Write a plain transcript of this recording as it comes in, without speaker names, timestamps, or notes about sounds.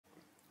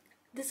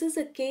This is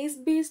a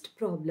case-based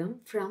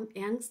problem from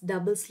Young's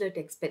double slit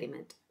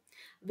experiment.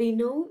 We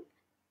know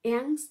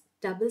Young's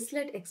double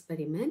slit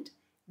experiment,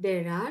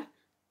 there are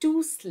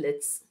two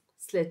slits,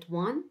 slit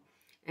 1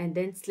 and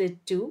then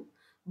slit 2.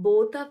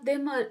 Both of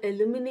them are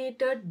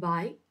illuminated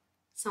by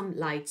some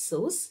light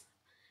source.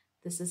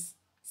 This is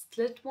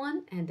slit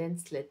 1 and then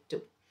slit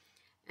 2.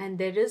 And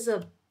there is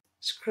a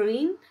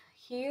screen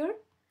here,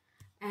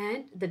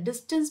 and the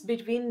distance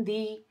between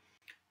the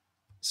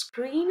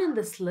screen and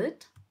the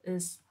slit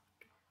is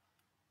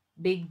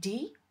big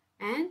D,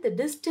 and the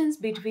distance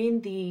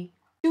between the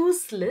two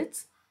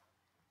slits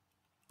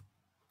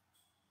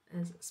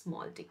is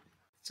small d.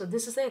 So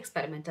this is the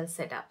experimental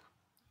setup.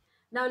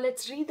 Now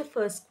let's read the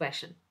first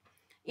question.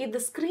 If the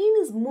screen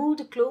is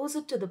moved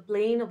closer to the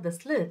plane of the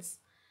slits,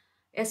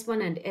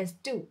 S1 and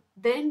S2,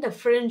 then the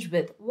fringe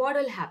width, what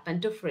will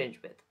happen to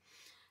fringe width?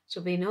 So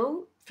we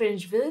know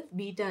fringe width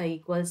beta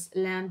equals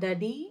lambda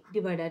d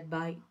divided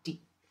by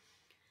d.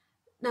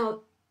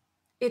 Now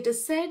it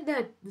is said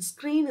that the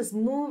screen is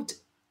moved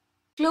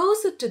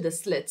closer to the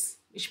slits,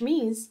 which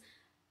means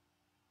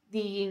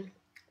the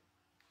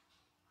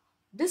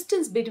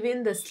distance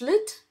between the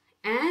slit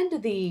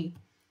and the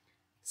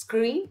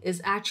screen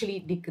is actually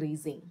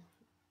decreasing,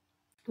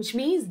 which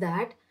means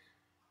that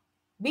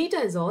beta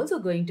is also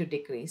going to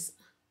decrease.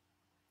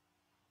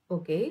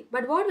 Okay,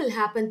 but what will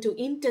happen to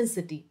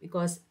intensity?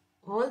 Because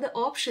all the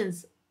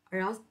options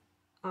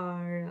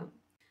are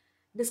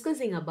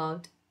discussing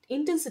about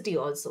intensity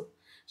also.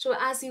 So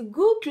as you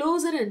go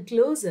closer and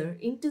closer,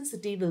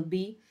 intensity will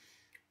be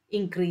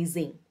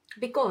increasing,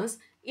 because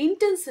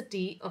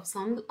intensity of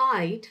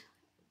sunlight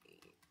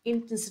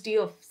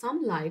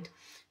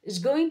is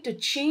going to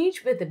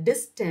change with the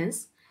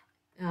distance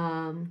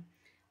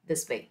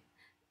this way.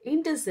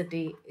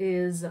 Intensity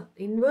is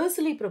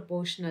inversely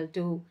proportional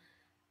to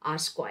r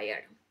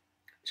squared.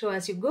 So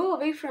as you go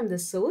away from the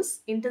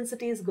source,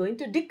 intensity is going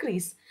to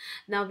decrease.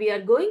 Now we are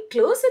going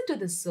closer to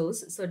the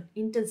source, so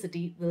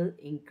intensity will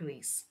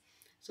increase.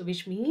 So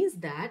which means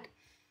that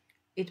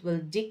it will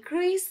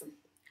decrease,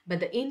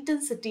 but the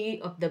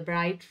intensity of the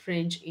bright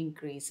fringe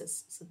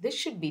increases. So this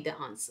should be the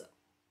answer.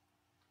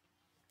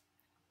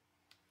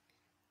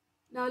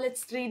 Now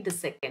let's read the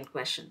second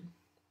question.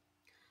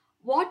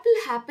 What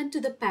will happen to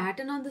the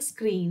pattern on the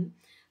screen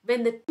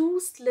when the two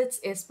slits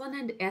S1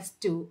 and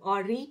S2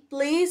 are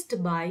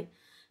replaced by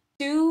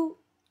two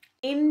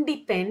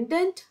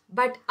independent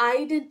but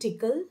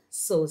identical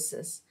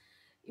sources?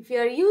 If you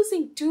are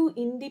using two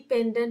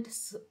independent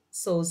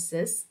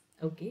sources,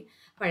 okay,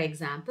 for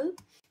example,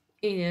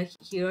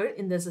 here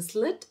in this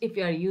slit, if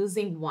you are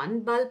using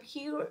one bulb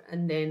here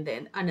and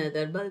then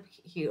another bulb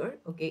here,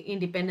 okay,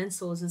 independent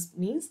sources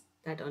means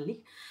that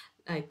only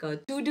like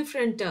two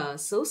different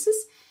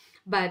sources.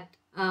 But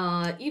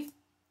if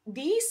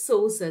these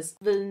sources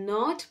will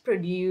not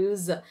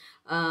produce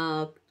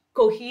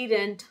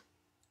coherent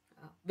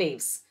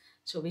waves,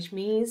 so which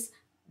means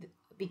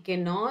we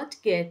cannot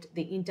get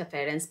the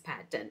interference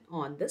pattern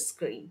on the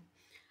screen.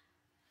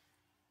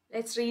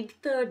 Let's read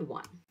the third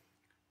one.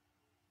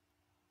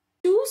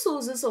 Two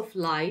sources of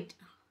light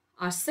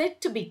are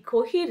said to be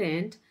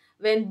coherent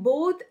when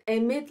both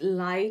emit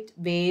light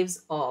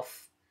waves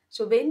off.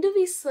 So when do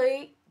we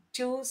say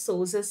two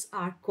sources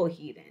are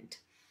coherent?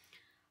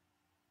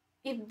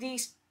 If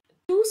these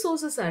two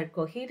sources are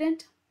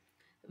coherent,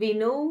 we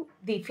know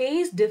the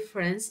phase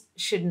difference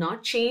should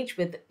not change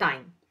with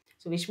time.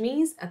 So which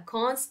means a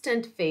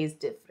constant phase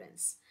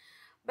difference.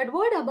 But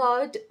what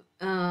about,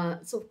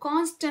 so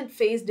constant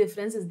phase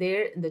difference is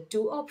there in the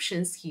two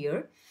options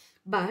here,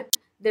 but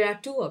there are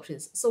two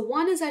options. So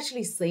one is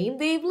actually same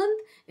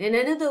wavelength and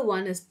another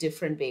one is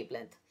different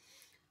wavelength.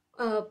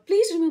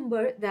 Please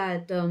remember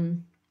that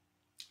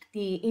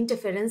the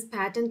interference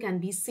pattern can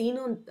be seen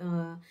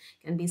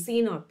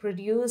or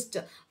produced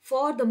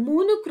for the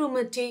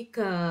monochromatic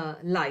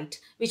light,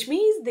 which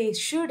means they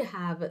should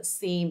have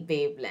same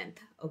wavelength.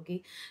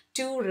 Okay,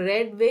 two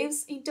red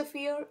waves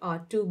interfere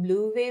or two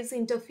blue waves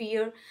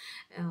interfere,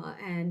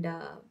 and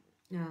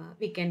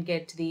we can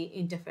get the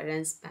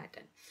interference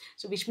pattern.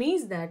 So which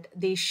means that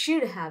they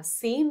should have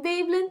same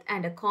wavelength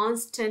and a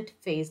constant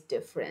phase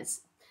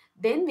difference.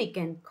 Then we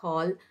can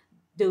call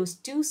those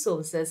two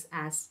sources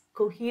as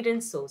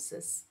coherent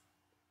sources.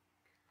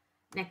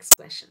 Next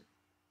question.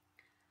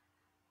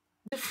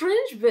 The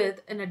fringe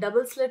width in a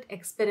double slit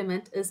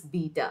experiment is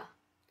beta.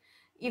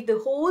 If the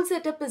whole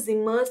setup is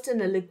immersed in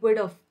a liquid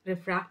of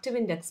refractive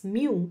index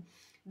mu,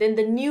 then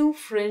the new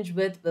fringe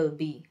width will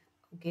be,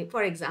 okay,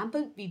 for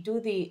example, we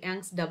do the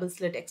Young's double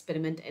slit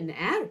experiment in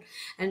air,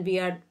 and we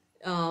are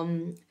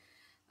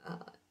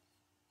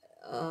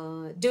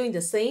doing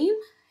the same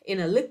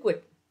in a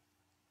liquid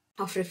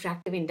of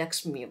refractive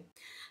index mu.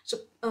 So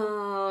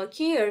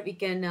here we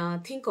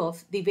can think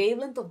of the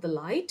wavelength of the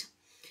light.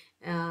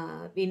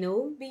 We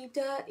know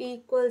beta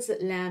equals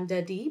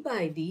lambda d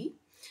by d,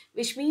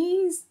 which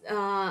means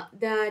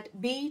that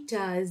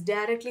beta is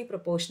directly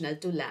proportional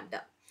to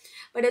lambda.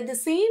 But at the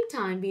same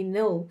time, we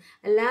know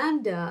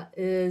lambda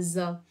is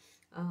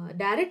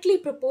directly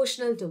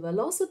proportional to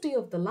velocity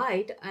of the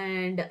light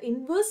and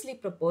inversely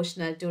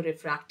proportional to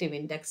refractive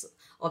index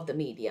of the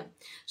medium.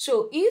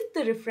 So if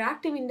the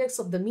refractive index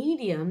of the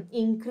medium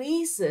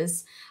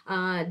increases,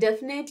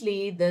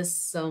 definitely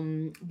this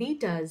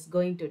beta is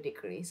going to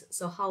decrease.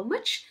 So how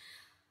much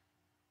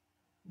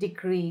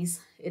decrease?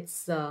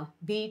 It's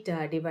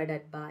beta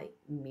divided by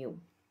mu.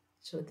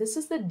 So this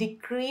is the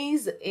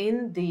decrease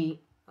in the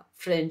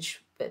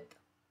fringe width.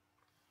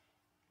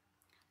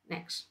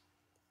 Next.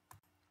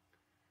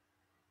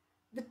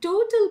 The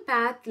total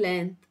path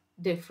length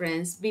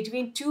difference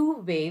between two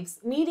waves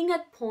meeting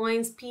at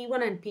points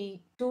P1 and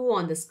P2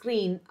 on the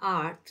screen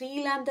are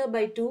 3 lambda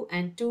by 2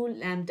 and 2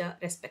 lambda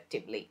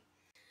respectively.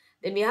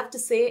 Then we have to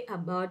say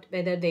about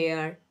whether they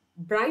are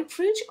bright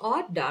fringe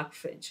or dark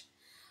fringe.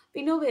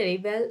 We know very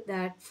well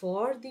that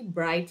for the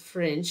bright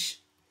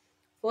fringe,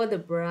 for the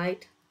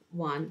bright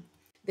one,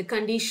 the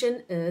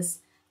condition is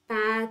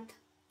path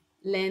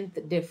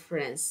length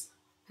difference.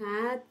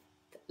 Path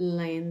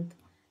length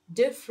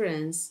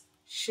difference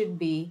should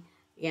be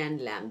n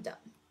lambda.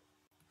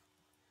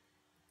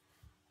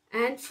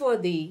 And for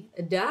the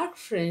dark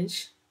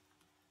fringe,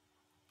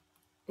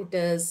 it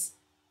is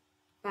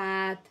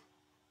path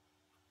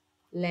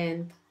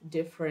length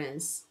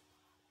difference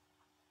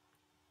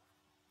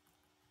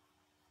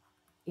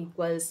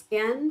equals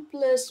n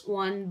plus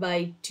 1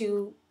 by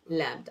 2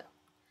 lambda.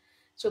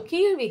 So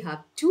here we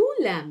have 2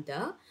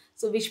 lambda,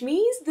 so which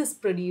means this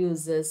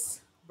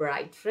produces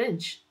bright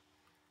fringe.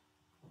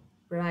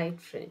 Bright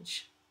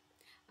fringe.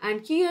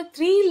 And here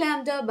 3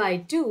 lambda by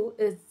 2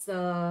 is,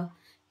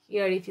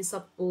 here if you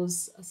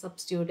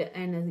substitute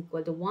n is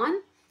equal to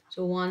 1.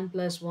 So 1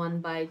 plus 1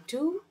 by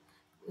 2,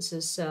 this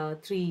is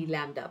 3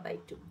 lambda by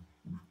 2.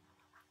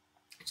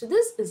 So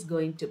this is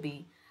going to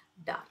be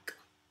dark.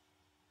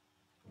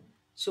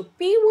 So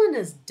P1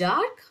 is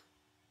dark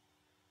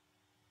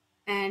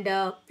and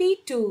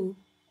P2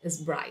 is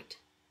bright.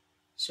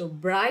 So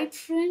bright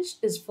fringe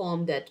is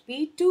formed at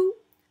P2,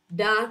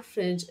 dark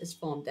fringe is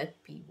formed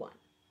at P1.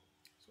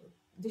 So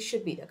this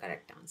should be the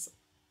correct answer.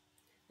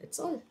 That's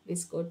all. We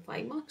scored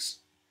 5 marks.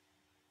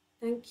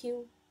 Thank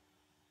you.